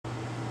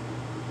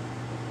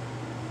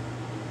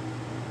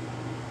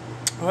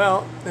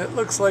Well, it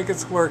looks like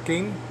it's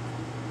working.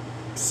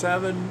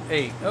 7,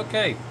 8.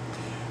 Okay.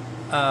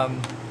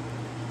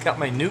 Got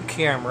my new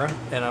camera,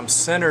 and I'm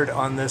centered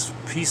on this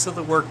piece of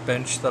the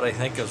workbench that I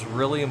think is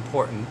really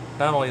important.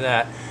 Not only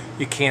that,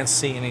 you can't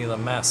see any of the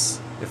mess.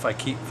 If I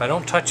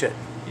don't touch it,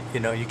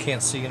 you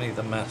can't see any of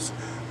the mess.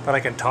 But I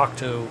can talk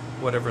to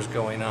whatever's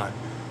going on.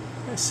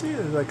 I see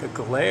there's like a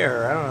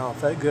glare. I don't know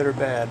if that's good or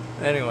bad.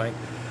 Anyway,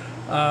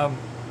 I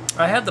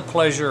had the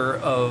pleasure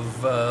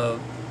of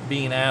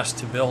being asked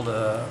to build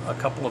a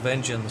couple of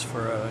engines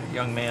for a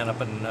young man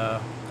up in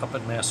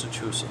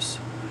Massachusetts.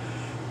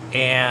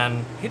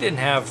 And he didn't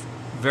have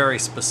very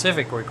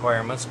specific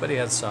requirements, but he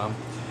had some.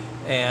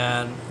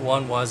 And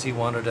one was he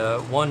wanted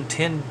one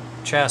tin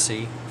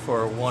chassis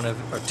for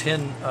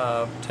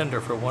tender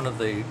for one of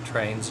the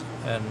trains,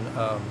 and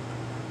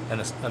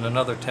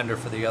another tender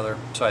for the other.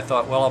 So I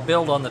thought, well, I'll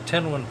build on the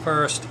tin one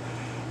first.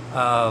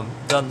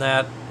 Done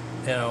that,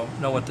 know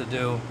what to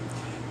do.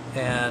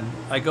 And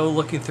I go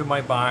looking through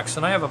my box,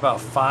 and I have about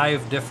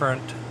 5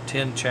 different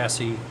tin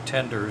chassis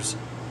tenders,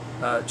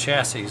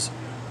 chassis.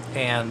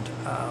 And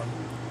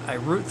I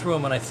root through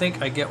them, and I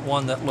think I get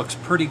one that looks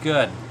pretty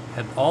good.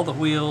 Had all the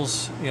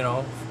wheels,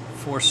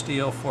 4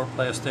 steel, 4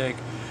 plastic.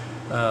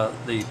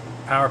 The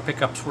power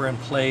pickups were in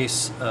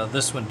place.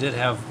 This one did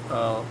have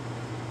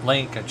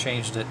link. I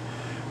changed it,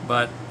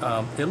 but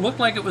it looked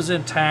like it was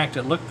intact.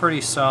 It looked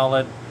pretty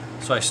solid,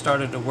 so I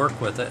started to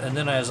work with it. And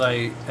then as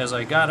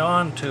I got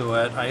onto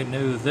it, I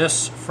knew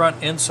this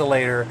front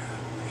insulator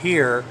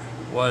here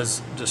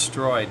was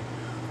destroyed.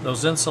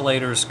 Those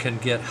insulators can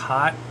get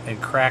hot and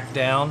crack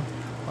down.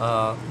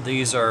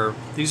 These are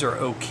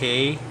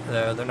okay.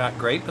 They're not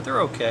great, but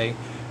they're okay.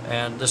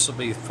 And this will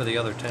be for the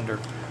other tender.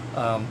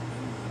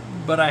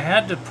 But I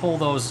had to pull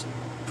this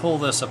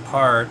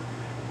apart.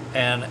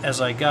 And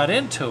as I got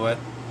into it,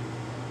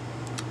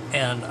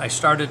 and I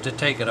started to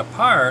take it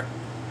apart,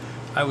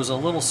 I was a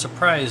little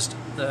surprised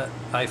that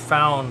I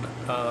found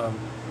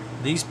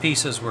these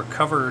pieces were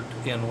covered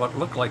in what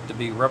looked like to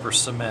be rubber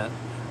cement,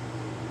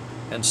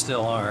 and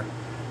still are.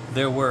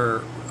 There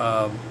were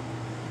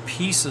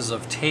pieces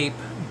of tape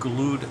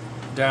glued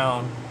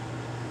down.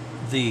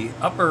 The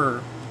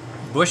upper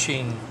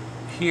bushing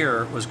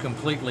here was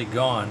completely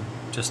gone,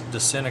 just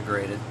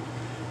disintegrated.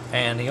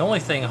 And the only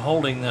thing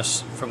holding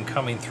this from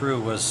coming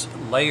through was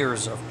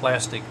layers of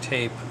plastic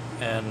tape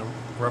and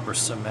rubber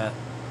cement.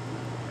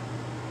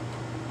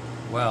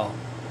 Well,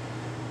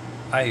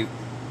 I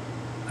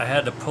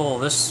had to pull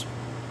this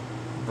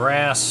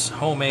brass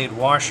homemade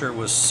washer,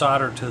 was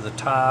soldered to the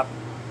top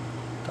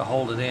to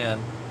hold it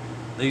in.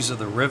 These are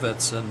the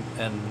rivets, and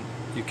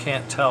you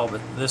can't tell,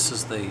 but this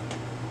is the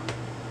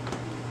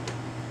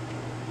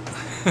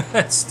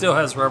it still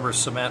has rubber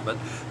cement, but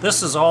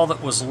this is all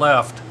that was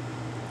left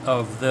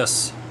of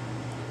this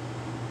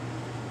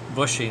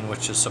bushing,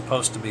 which is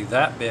supposed to be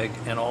that big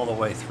and all the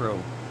way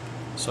through.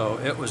 So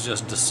it was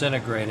just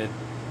disintegrated.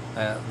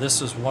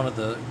 This is one of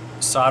the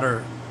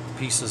solder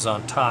pieces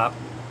on top.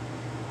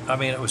 I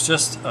mean, it was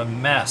just a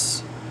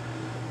mess.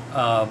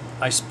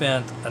 I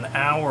spent an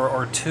hour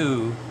or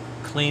 2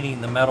 cleaning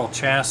the metal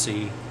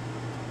chassis,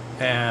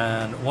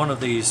 and one of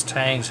these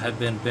tangs had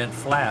been bent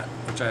flat,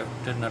 which I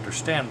didn't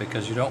understand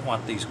because you don't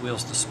want these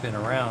wheels to spin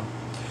around.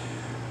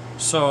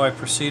 So I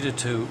proceeded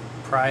to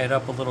pry it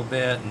up a little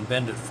bit and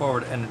bend it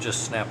forward, and it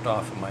just snapped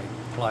off of my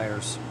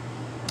pliers.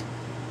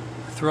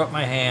 I threw up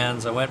my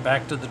hands, I went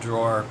back to the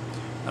drawer,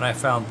 and I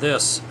found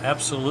this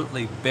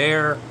absolutely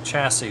bare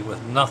chassis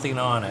with nothing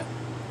on it.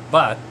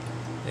 But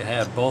it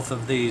had both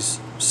of these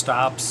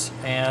stops,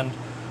 and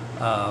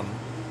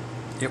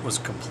it was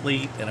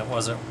complete, and it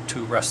wasn't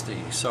too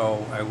rusty.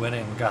 So I went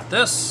in and got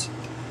this.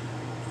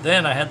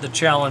 Then I had the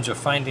challenge of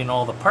finding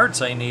all the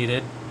parts I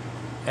needed,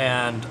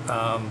 and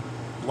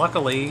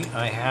luckily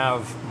I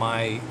have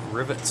my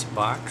rivets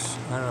box.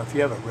 I don't know if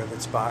you have a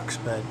rivets box,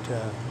 but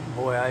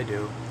boy, I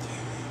do.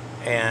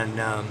 And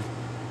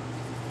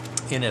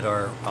in it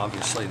are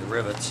obviously the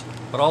rivets,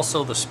 but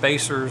also the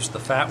spacers, the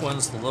fat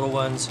ones, the little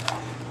ones.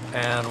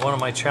 And one of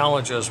my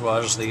challenges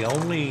was the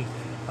only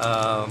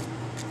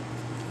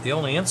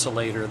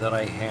insulator that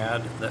I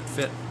had that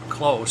fit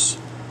close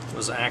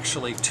was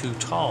actually too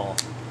tall.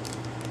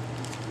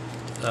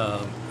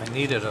 I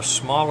needed a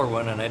smaller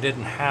one, and I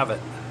didn't have it.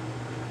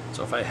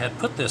 So if I had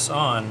put this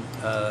on,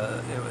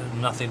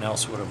 nothing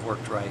else would have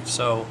worked right.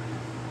 So,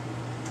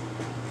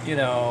 you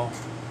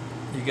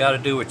got to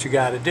do what you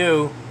got to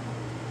do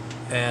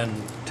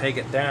and take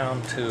it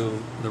down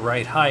to the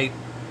right height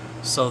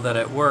so that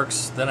it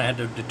works. Then I had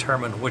to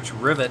determine which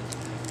rivet.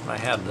 I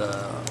had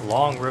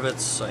long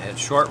rivets, I had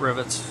short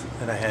rivets,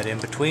 and I had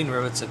in-between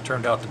rivets. It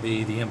turned out to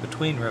be the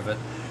in-between rivet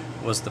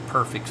was the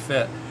perfect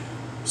fit.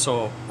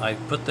 So I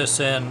put this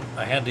in.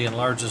 I had to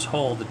enlarge this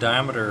hole. The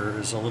diameter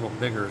is a little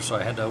bigger, so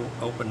I had to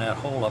open that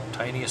hole up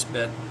tiniest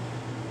bit.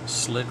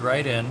 Slid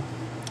right in.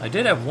 I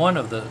did have one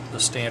of the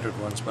standard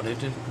ones, but I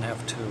didn't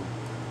have 2.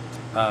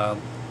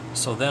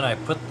 So then I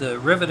put the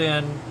rivet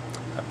in,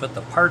 I put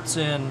the parts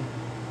in,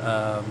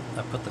 I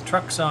put the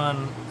trucks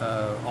on,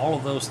 all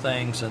of those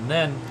things, and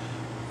then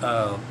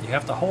you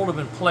have to hold them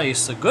in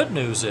place. The good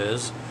news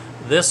is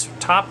this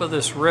top of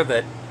this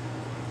rivet,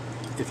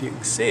 if you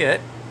can see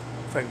it,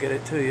 if I can get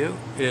it to you,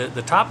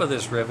 the top of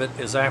this rivet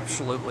is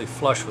absolutely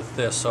flush with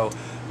this. So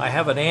I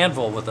have an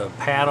anvil with a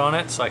pad on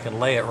it, so I can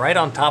lay it right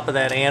on top of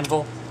that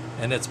anvil,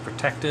 and it's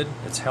protected,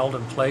 it's held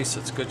in place,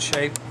 it's good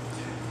shape.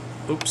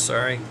 Oops,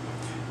 sorry.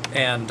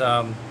 And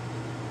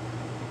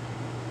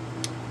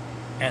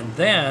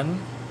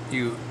then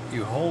you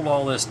hold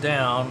all this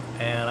down,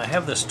 and I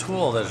have this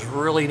tool that's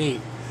really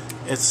neat.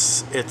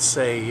 It's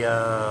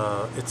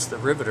the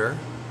riveter,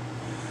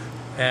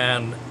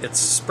 and it's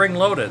spring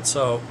loaded,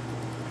 so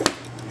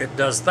it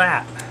does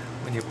that.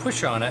 When you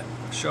push on it,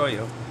 I'll show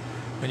you.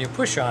 When you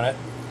push on it,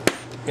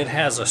 it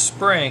has a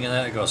spring, and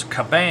then it goes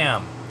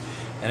kabam.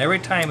 And every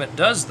time it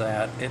does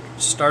that, it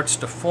starts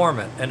to form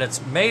it. And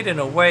it's made in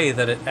a way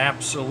that it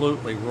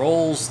absolutely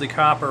rolls the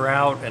copper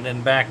out and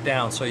then back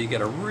down, so you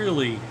get a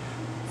really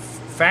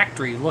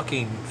factory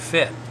looking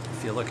fit.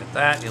 If you look at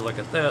that, you look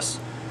at this,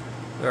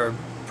 they're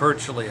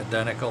virtually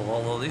identical,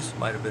 although these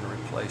might have been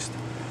replaced.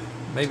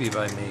 Maybe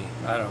by me,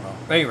 I don't know.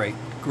 At any rate,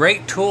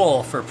 great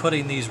tool for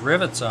putting these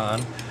rivets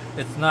on.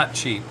 It's not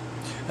cheap.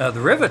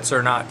 The rivets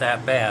are not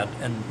that bad,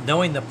 and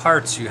knowing the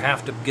parts, you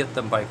have to get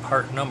them by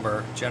part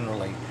number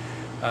generally.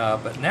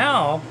 But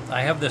now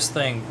I have this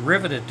thing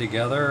riveted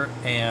together,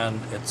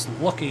 and it's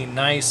looking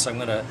nice. I'm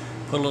going to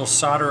put a little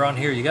solder on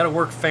here. You got to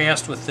work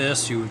fast with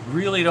this. You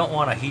really don't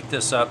want to heat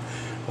this up.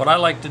 What I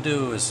like to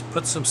do is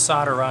put some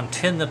solder on,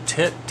 tin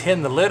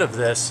the lid of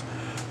this,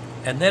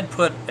 and then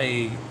put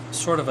a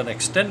sort of an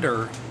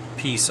extender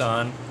piece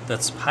on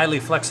that's highly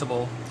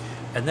flexible,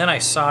 and then I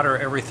solder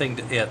everything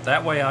to it.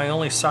 That way I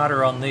only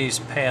solder on these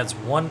pads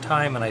one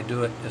time, and I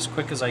do it as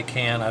quick as I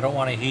can. I don't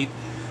want to heat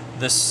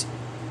this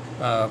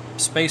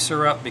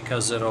spacer up,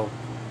 because it'll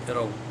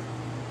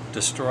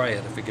destroy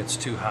it if it gets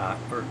too hot,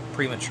 or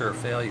premature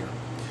failure.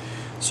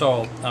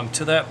 So I'm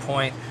to that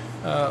point.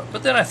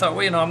 But then I thought,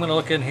 well, I'm going to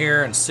look in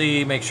here and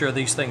see, make sure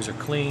these things are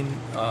clean,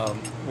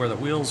 where the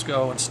wheels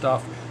go and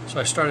stuff. So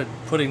I started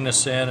putting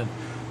this in and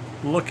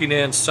looking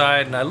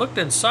inside, and I looked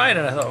inside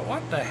and I thought,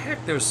 what the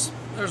heck? There's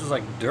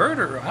like dirt,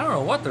 or I don't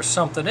know what. There's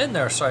something in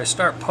there. So I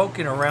start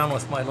poking around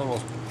with my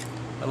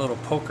little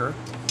poker.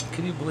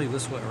 Can you believe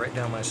this went right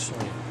down my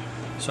sleeve?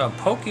 So I'm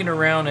poking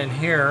around in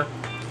here,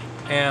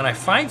 and I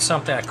find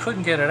something. I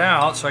couldn't get it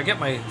out, so I get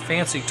my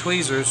fancy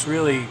tweezers,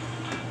 really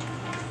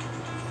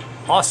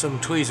awesome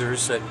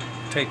tweezers that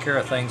take care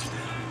of things,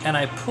 and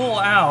I pull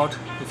out,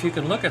 if you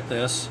can look at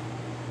this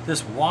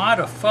wad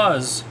of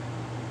fuzz.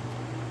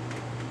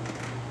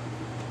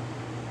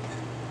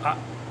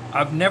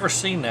 I've never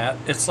seen that.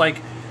 It's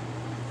like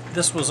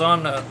this was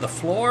on the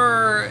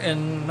floor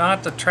and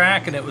not the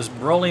track, and it was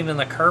rolling in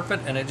the carpet,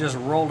 and it just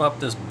rolled up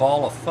this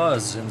ball of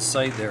fuzz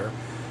inside there.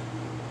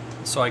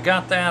 So I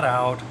got that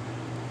out,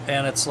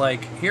 and it's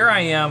like, here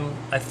I am.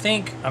 I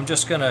think I'm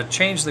just going to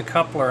change the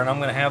coupler, and I'm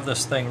going to have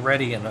this thing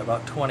ready in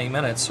about 20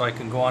 minutes so I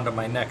can go on to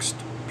my next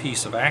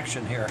piece of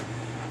action here.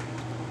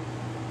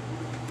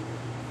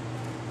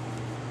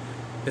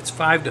 It's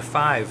 5 to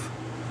 5.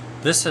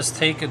 This has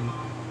taken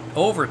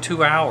over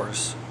 2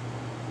 hours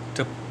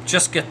to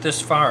just get this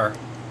far,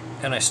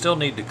 and I still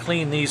need to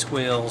clean these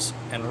wheels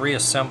and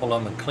reassemble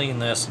them and clean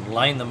this and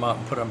line them up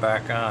and put them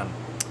back on.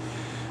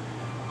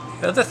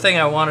 The other thing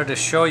I wanted to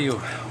show you,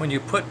 when you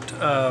put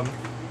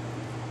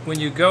when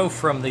you go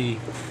from the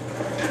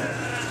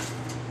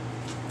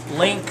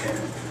link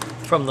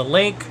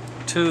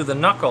to the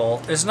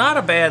knuckle, is not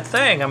a bad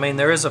thing. I mean,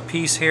 there is a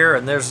piece here,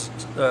 and there's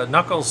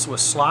knuckles with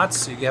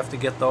slots. You have to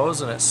get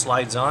those, and it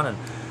slides on, and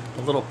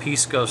a little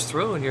piece goes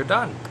through, and you're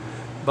done.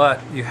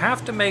 But you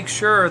have to make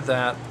sure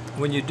that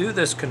when you do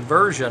this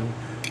conversion,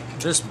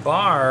 this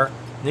bar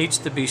needs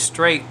to be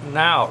straightened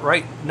out.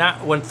 Right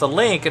now, with the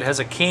link, it has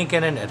a kink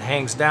in it, it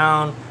hangs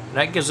down, and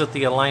that gives it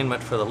the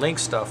alignment for the link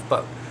stuff.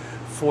 But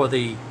for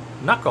the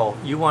knuckle,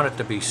 you want it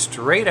to be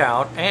straight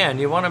out, and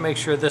you want to make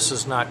sure this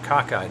is not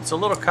cockeyed. It's a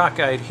little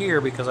cockeyed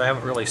here because I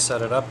haven't really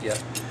set it up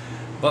yet.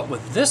 But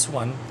with this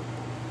one,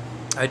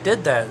 I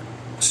did that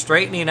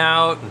straightening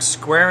out and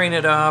squaring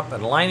it up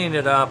and lining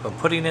it up and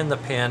putting in the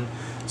pin,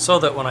 so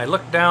that when I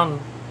look down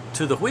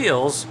to the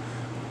wheels,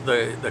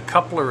 the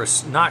coupler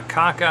is not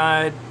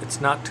cockeyed,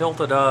 it's not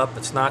tilted up,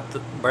 it's not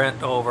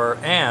bent over,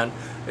 and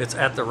it's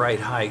at the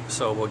right height.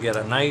 So we'll get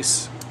a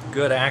nice,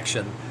 good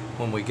action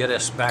when we get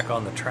us back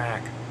on the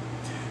track.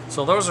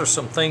 So those are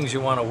some things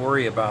you want to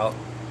worry about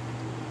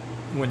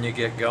when you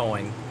get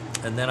going.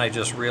 And then I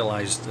just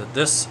realized that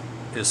this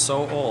is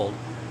so old,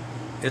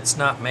 it's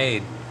not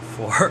made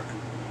for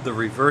the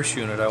reverse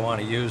unit I want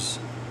to use.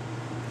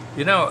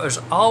 You know, there's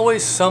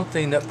always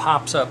something that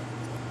pops up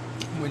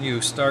when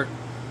you start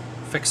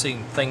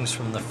fixing things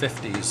from the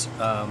 50s.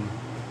 I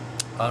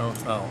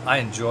don't know. I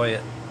enjoy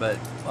it, but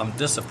I'm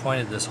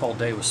disappointed this whole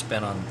day was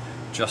spent on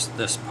just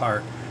this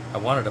part. I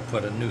wanted to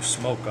put a new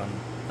smoke on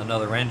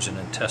another engine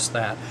and test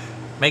that.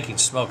 Making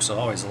smokes is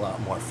always a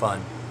lot more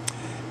fun.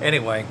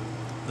 Anyway,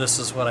 this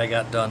is what I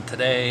got done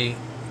today.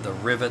 The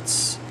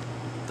rivets,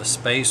 the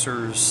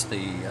spacers,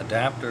 the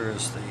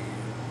adapters,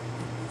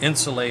 the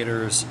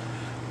insulators,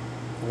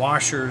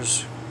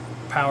 washers,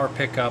 power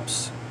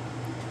pickups,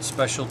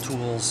 special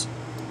tools.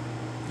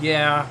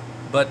 Yeah,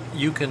 but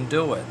you can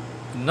do it.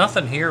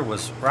 Nothing here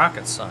was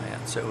rocket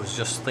science. It was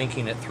just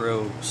thinking it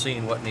through,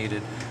 seeing what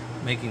needed,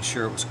 making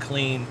sure it was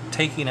clean,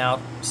 taking out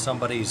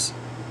somebody's,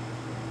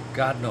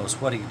 God knows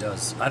what he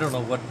does. I don't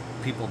know what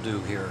people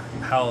do here,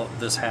 how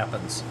this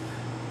happens.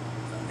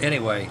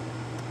 Anyway,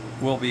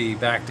 we'll be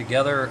back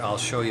together. I'll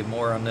show you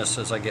more on this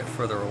as I get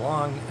further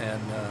along,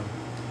 and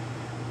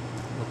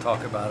we'll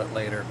talk about it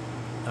later.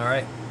 All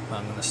right,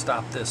 I'm going to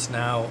stop this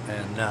now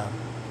and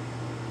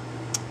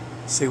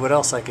see what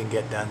else I can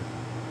get done.